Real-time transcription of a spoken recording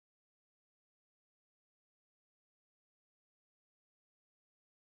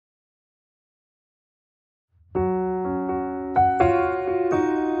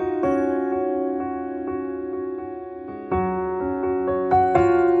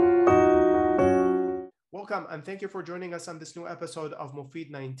Welcome and thank you for joining us on this new episode of Mufid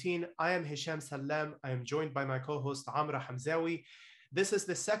 19. I am Hisham Salam. I am joined by my co-host Amra Hamzawi. This is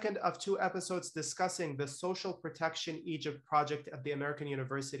the second of two episodes discussing the Social Protection Egypt project at the American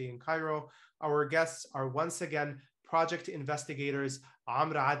University in Cairo. Our guests are once again project investigators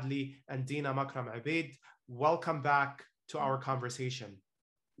Amra Adly and Dina Makram-Ebeid. Welcome back to our conversation.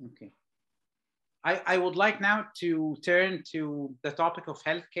 Okay. I would like now to turn to the topic of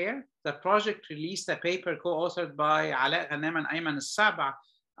healthcare. The project released a paper co-authored by Ala Ghanem and Ayman al-Saba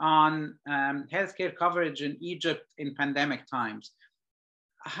on healthcare coverage in Egypt in pandemic times.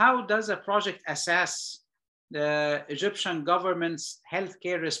 How does a project assess the Egyptian government's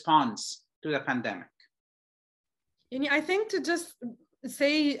healthcare response to the pandemic? I think to just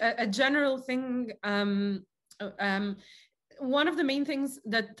say a general thing, one of the main things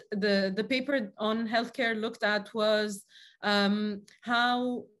that the paper on healthcare looked at was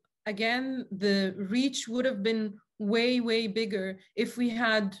how, again, the reach would have been way bigger if we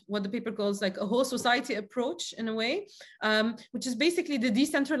had what the paper calls like a whole society approach in a way, which is basically the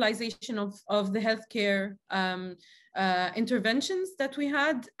decentralization of the healthcare interventions that we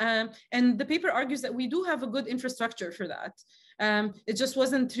had. And the paper argues that we do have a good infrastructure for that. It just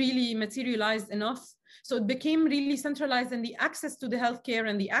wasn't really materialized enough. So it became really centralized, and the access to the healthcare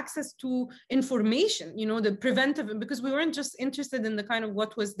and the access to information, the preventive, because we weren't just interested in the kind of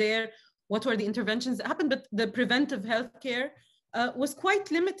what was there, what were the interventions that happened, but the preventive healthcare was quite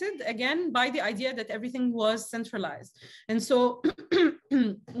limited, again, by the idea that everything was centralized. And so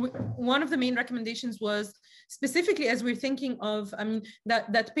one of the main recommendations was specifically as we're thinking of,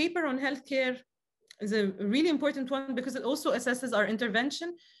 that paper on healthcare is a really important one because it also assesses our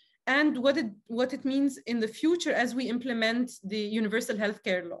intervention and what it means in the future as we implement the universal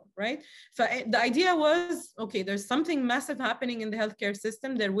healthcare law, right? So the idea was, okay, there's something massive happening in the healthcare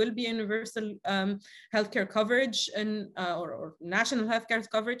system. There will be universal healthcare coverage and or national healthcare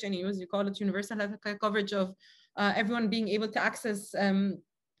coverage, and you call it universal healthcare coverage of everyone being able to access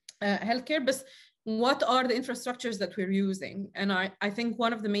healthcare. But what are the infrastructures that we're using? And I think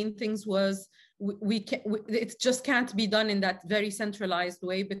one of the main things was it just can't be done in that very centralized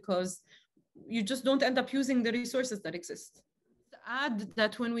way because you just don't end up using the resources that exist. To add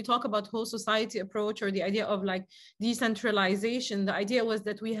that when we talk about whole society approach or the idea of like decentralization, the idea was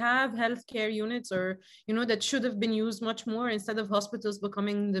that we have healthcare units or, that should have been used much more instead of hospitals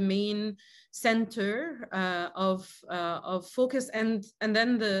becoming the main center of focus. And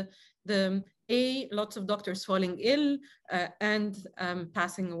then lots of doctors falling ill and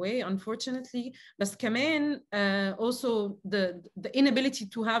passing away, unfortunately. But كمان also the inability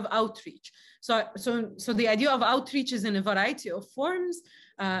to have outreach. So the idea of outreach is in a variety of forms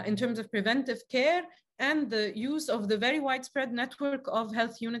in terms of preventive care and the use of the very widespread network of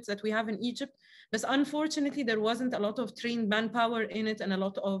health units that we have in Egypt. But unfortunately, there wasn't a lot of trained manpower in it and a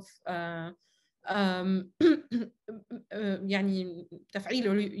lot of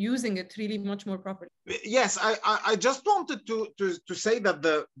using it really much more properly. Yes, I just wanted to say that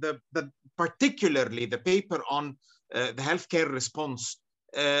the particularly the paper on the healthcare response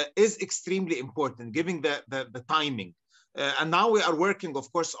is extremely important, given the timing. And now we are working,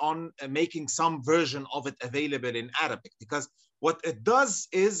 of course, on making some version of it available in Arabic, because what it does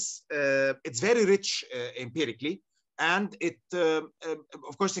is it's very rich empirically. And it,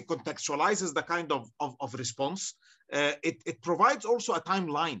 of course, it contextualizes the kind of response. It provides also a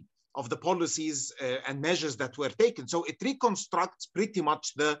timeline of the policies and measures that were taken. So it reconstructs pretty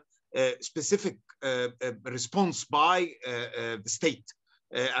much the specific response by the state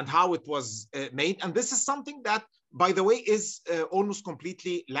and how it was made. And this is something that, by the way, is almost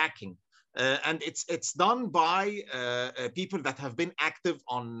completely lacking. And it's done by people that have been active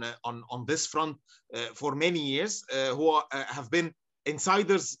on this front for many years, who have been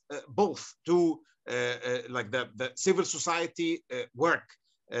insiders both to like the civil society work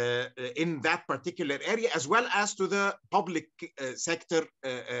in that particular area, as well as to the public sector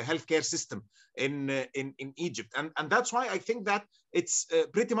healthcare system in Egypt. And that's why I think that it's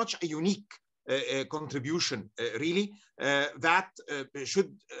pretty much a unique contribution, really, that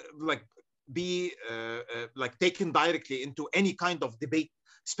should be taken directly into any kind of debate,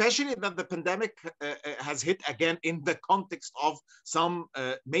 especially that the pandemic has hit again in the context of some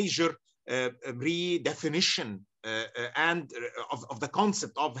major redefinition and of the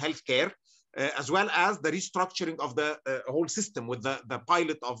concept of healthcare, as well as the restructuring of the whole system with the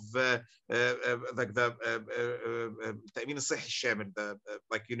pilot of التأمين الصحي الشامل,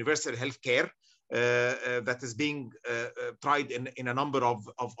 like universal healthcare, that is being tried in a number of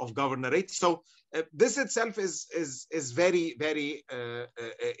governorates. So this itself is very, very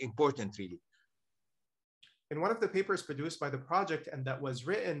important, really. In one of the papers produced by the project and that was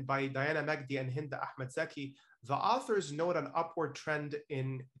written by Diana Magdi and Hinda Ahmed Zaki, the authors note an upward trend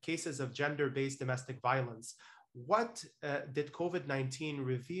in cases of gender-based domestic violence. What did COVID-19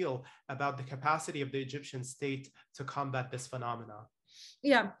 reveal about the capacity of the Egyptian state to combat this phenomena?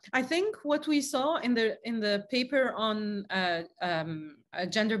 Yeah, I think what we saw in the paper on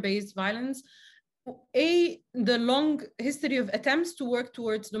gender-based violence, the long history of attempts to work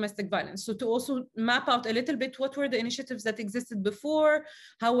towards domestic violence. So to also map out a little bit what were the initiatives that existed before,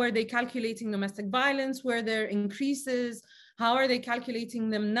 how were they calculating domestic violence, were there increases, how are they calculating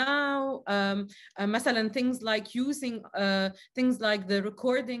them now? Masalan, things like using things like the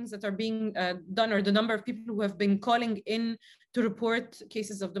recordings that are being done, or the number of people who have been calling in to report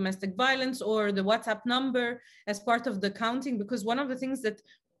cases of domestic violence, or the WhatsApp number as part of the counting, because one of the things that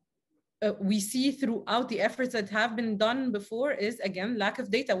we see throughout the efforts that have been done before is, again, lack of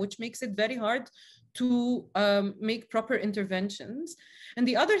data, which makes it very hard to make proper interventions. And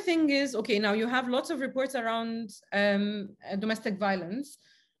the other thing is, okay, now you have lots of reports around domestic violence.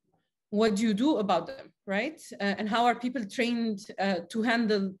 What do you do about them, right? And how are people trained to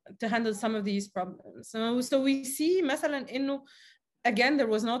handle some of these problems? So we see, مثلا, إنه again, there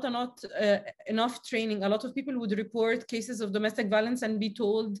was not enough training. A lot of people would report cases of domestic violence and be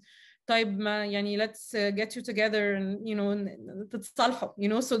told, طيب ما يعني let's get you together and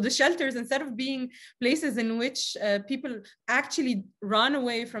تتصالحوا, so the shelters, instead of being places in which people actually run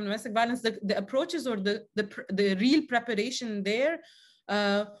away from domestic violence, the approaches or the real preparation there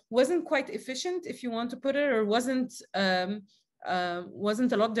wasn't quite efficient, if you want to put it, or wasn't a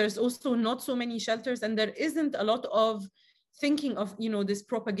lot. There's also not so many shelters, and there isn't a lot of thinking of this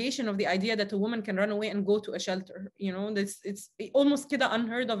propagation of the idea that a woman can run away and go to a shelter. It's almost kida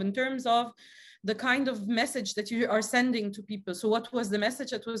unheard of in terms of the kind of message that you are sending to people. So what was the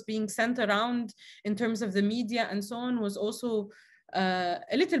message that was being sent around in terms of the media and so on was also a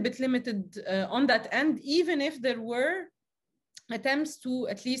little bit limited on that end, even if there were attempts to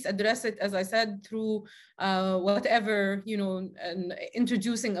at least address it, as I said, through whatever,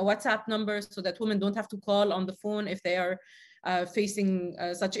 introducing a WhatsApp number so that women don't have to call on the phone if they are facing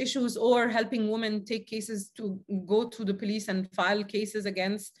such issues, or helping women take cases to go to the police and file cases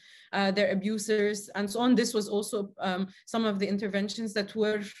against their abusers and so on. This was also some of the interventions that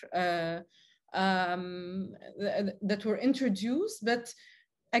were introduced, but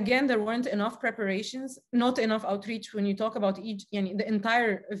again, there weren't enough preparations, not enough outreach. When you talk about the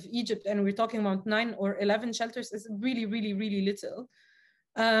entire of Egypt, and we're talking about 9 or 11 shelters, is really, really, really little.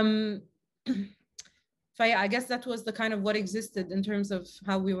 So yeah, I guess that was the kind of what existed in terms of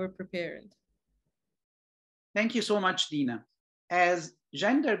how we were prepared. Thank you so much, Dina. As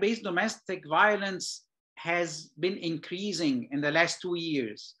gender-based domestic violence has been increasing in the last 2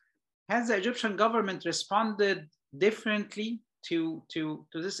 years, has the Egyptian government responded differently to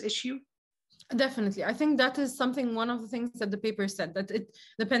this issue? Definitely. I think that is something, one of the things that the paper said, that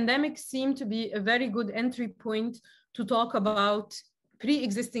the pandemic seemed to be a very good entry point to talk about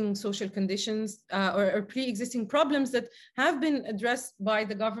pre-existing social conditions or pre-existing problems that have been addressed by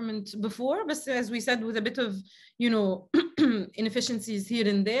the government before, but as we said, with a bit of, inefficiencies here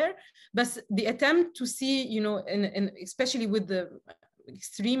and there. But the attempt to see, and especially with the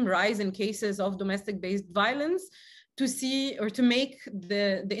extreme rise in cases of domestic-based violence, to see or to make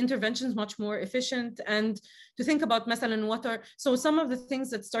the interventions much more efficient, and to think about masalan so some of the things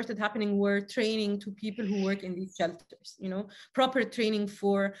that started happening were training to people who work in these shelters, proper training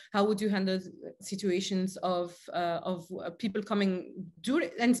for how would you handle situations of people coming during,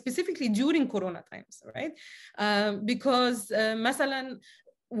 and specifically during Corona times, right? Because masalan,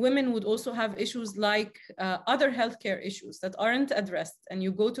 women would also have issues like other healthcare issues that aren't addressed, and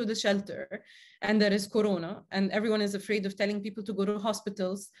you go to the shelter and there is Corona and everyone is afraid of telling people to go to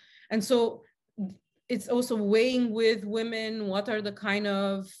hospitals. And so it's also weighing with women what are the kind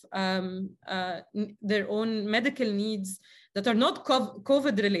of their own medical needs that are not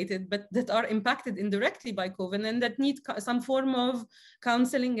COVID related, but that are impacted indirectly by COVID, and that need some form of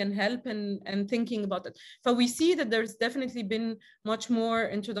counseling and help and thinking about it. So we see that there's definitely been much more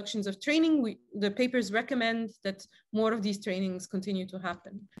introductions of training. The papers recommend that more of these trainings continue to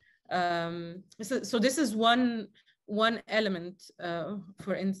happen. So this is one element,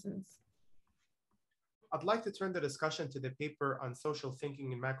 for instance. I'd like to turn the discussion to the paper on social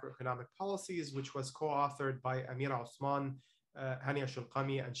thinking and macroeconomic policies, which was co-authored by Amira Osman, Hania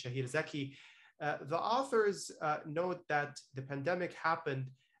Shulqami, and Shahir Zaki. The authors note that the pandemic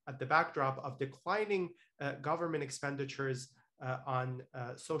happened at the backdrop of declining government expenditures on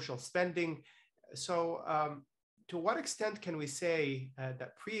social spending. So to what extent can we say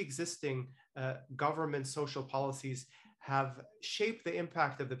that pre-existing government social policies have shaped the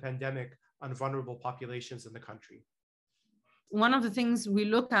impact of the pandemic on vulnerable populations in the country? One of the things we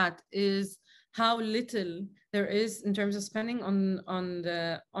look at is how little there is in terms of spending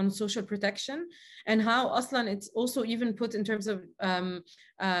on social protection, and how Aslan it's also even put in terms of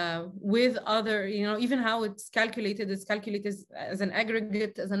with other, even how it's calculated as an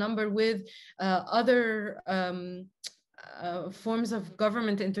aggregate, as a number with other forms of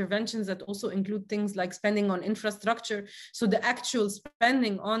government interventions that also include things like spending on infrastructure. So the actual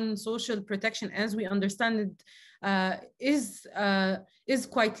spending on social protection, as we understand it, is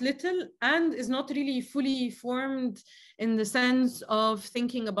quite little, and is not really fully formed in the sense of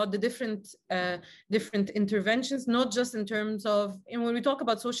thinking about the different interventions, not just in terms of, and when we talk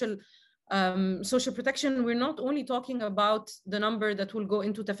about social protection, we're not only talking about the number that will go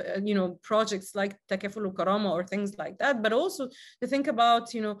into projects like Takaful or Karama or things like that, but also to think about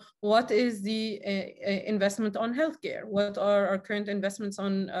what is the investment on healthcare, what are our current investments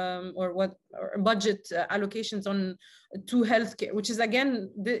on or what are budget allocations on to healthcare, which is again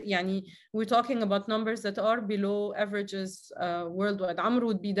we're talking about numbers that are below averages worldwide. Amr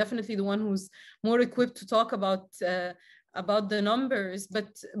would be definitely the one who's more equipped to talk about the numbers,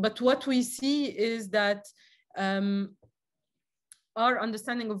 but what we see is that our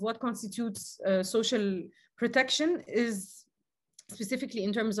understanding of what constitutes social protection is, specifically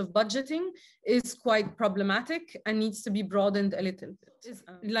in terms of budgeting, is quite problematic and needs to be broadened a little bit.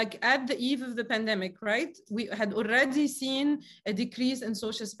 Like at the eve of the pandemic, right? We had already seen a decrease in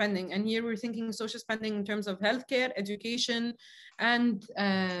social spending, and here we're thinking social spending in terms of healthcare, education, and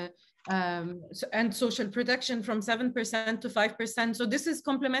social protection from 7% to 5%. So this is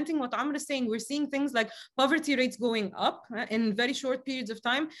complementing what Amr is saying. We're seeing things like poverty rates going up in very short periods of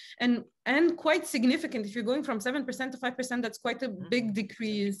time, and quite significant. If you're going from 7% to 5%, that's quite a big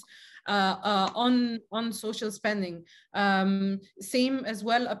decrease on social spending. Same as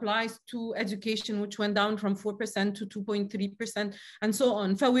well applies to education, which went down from 4% to 2.3%, and so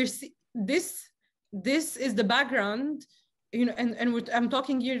on. So we're this is the background. I'm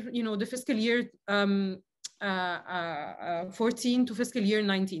talking here, the fiscal year 14 to fiscal year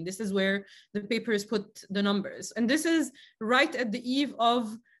 19. This is where the papers put the numbers. And this is right at the eve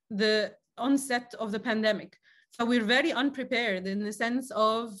of the onset of the pandemic. So we're very unprepared in the sense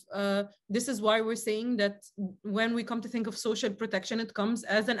of, this is why we're saying that when we come to think of social protection, it comes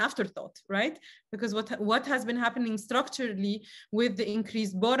as an afterthought, right? Because what has been happening structurally with the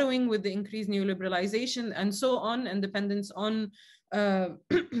increased borrowing, with the increased neoliberalization and so on, and dependence on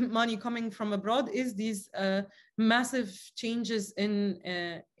money coming from abroad, is these massive changes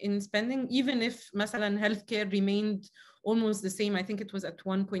in spending, even if masalan healthcare remained almost the same. I think it was at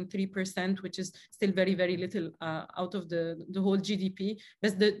 1.3%, which is still very, very little out of the whole GDP.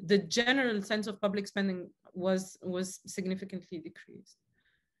 But the general sense of public spending was significantly decreased.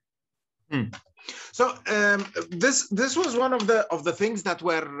 So this was one of the things that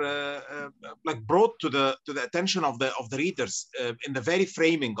were like brought to the attention of the readers in the very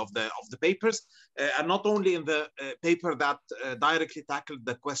framing of the papers, and not only in the paper that directly tackled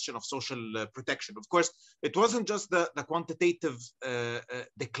the question of social protection. Of course, it wasn't just the quantitative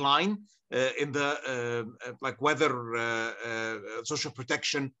decline in the like whether social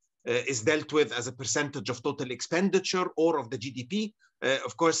protection is dealt with as a percentage of total expenditure or of the GDP.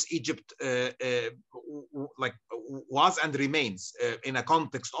 Of course, Egypt like was and remains in a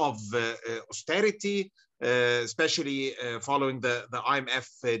context of austerity, especially following the IMF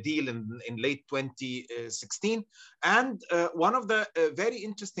deal in late 2016. And one of the very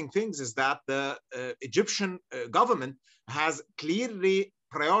interesting things is that the Egyptian government has clearly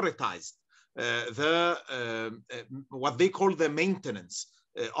prioritized what they call the maintenance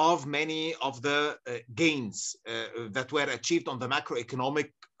of many of the gains that were achieved on the macroeconomic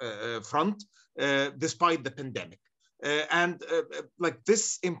front despite the pandemic. And like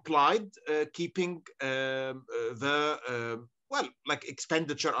this implied keeping well, like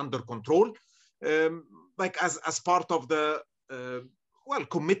expenditure under control, like as part of the well,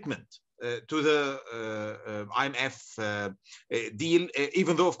 commitment to the IMF deal,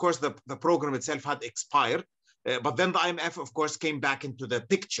 even though, of course, the program itself had expired. But then the IMF, of course, came back into the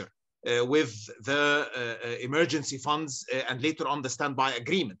picture with the emergency funds and later on the standby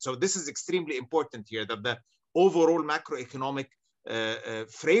agreement. So this is extremely important here, that the overall macroeconomic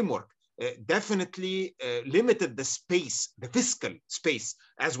framework definitely limited the space, the fiscal space,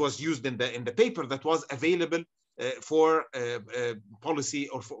 as was used in the paper, that was available for policy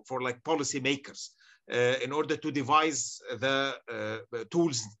or for like policy makers in order to devise the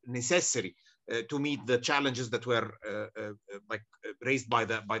tools necessary to meet the challenges that were raised by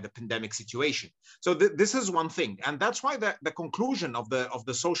the pandemic situation. So this is one thing, and that's why the conclusion of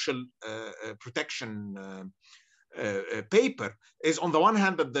the social protection paper is, on the one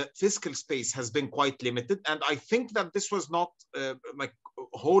hand, that the fiscal space has been quite limited, and I think that this was not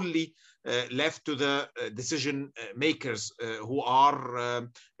wholly left to the decision makers who are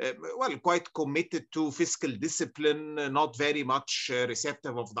well, quite committed to fiscal discipline, not very much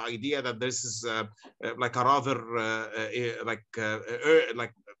receptive of the idea that this is like a rather like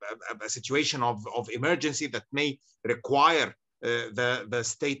a situation of emergency that may require the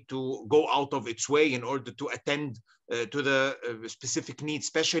state to go out of its way in order to attend to the specific needs,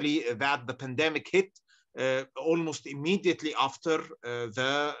 especially that the pandemic hit almost immediately after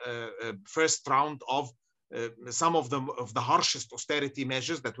the first round of some of the harshest austerity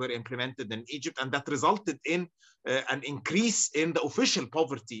measures that were implemented in Egypt, and that resulted in an increase in the official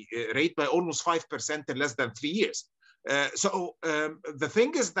poverty rate by almost 5% in less than 3 years. So the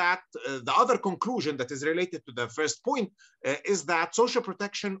thing is that the other conclusion that is related to the first point is that social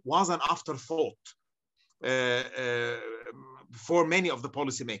protection was an afterthought for many of the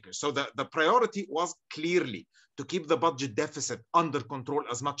policymakers. So the priority was clearly to keep the budget deficit under control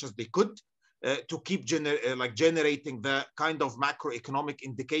as much as they could, to keep generating the kind of macroeconomic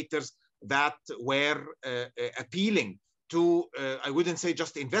indicators that were appealing to, I wouldn't say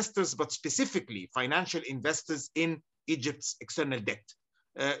just investors, but specifically financial investors in Egypt's external debt.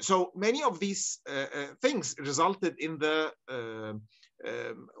 So many of these things resulted in the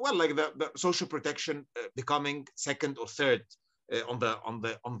well, like the social protection becoming second or third on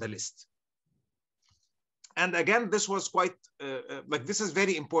the list. And again, this was quite like, this is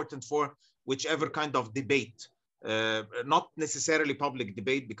very important for whichever kind of debate, not necessarily public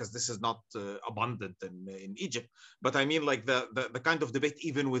debate, because this is not abundant in Egypt, but I mean like the kind of debate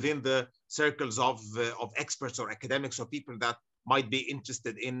even within the circles of experts or academics or people that might be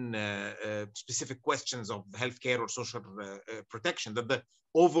interested in specific questions of healthcare or social protection, that the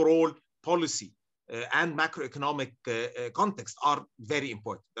overall policy and macroeconomic context are very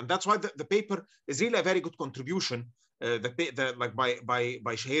important. And that's why the paper is really a very good contribution. Like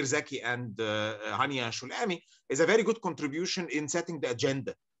by Shahir Zaki and Hania Shulami, is a very good contribution in setting the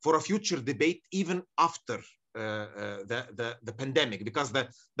agenda for a future debate even after the pandemic, because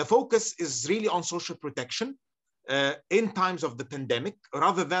the focus is really on social protection in times of the pandemic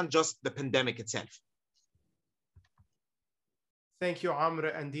rather than just the pandemic itself. Thank you, Amr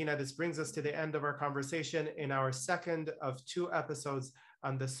and Dina. This brings us to the end of our conversation in our second of 2 episodes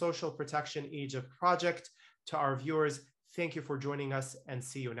on the Social Protection Egypt project. To our viewers, thank you for joining us, and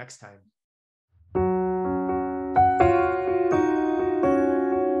see you next time.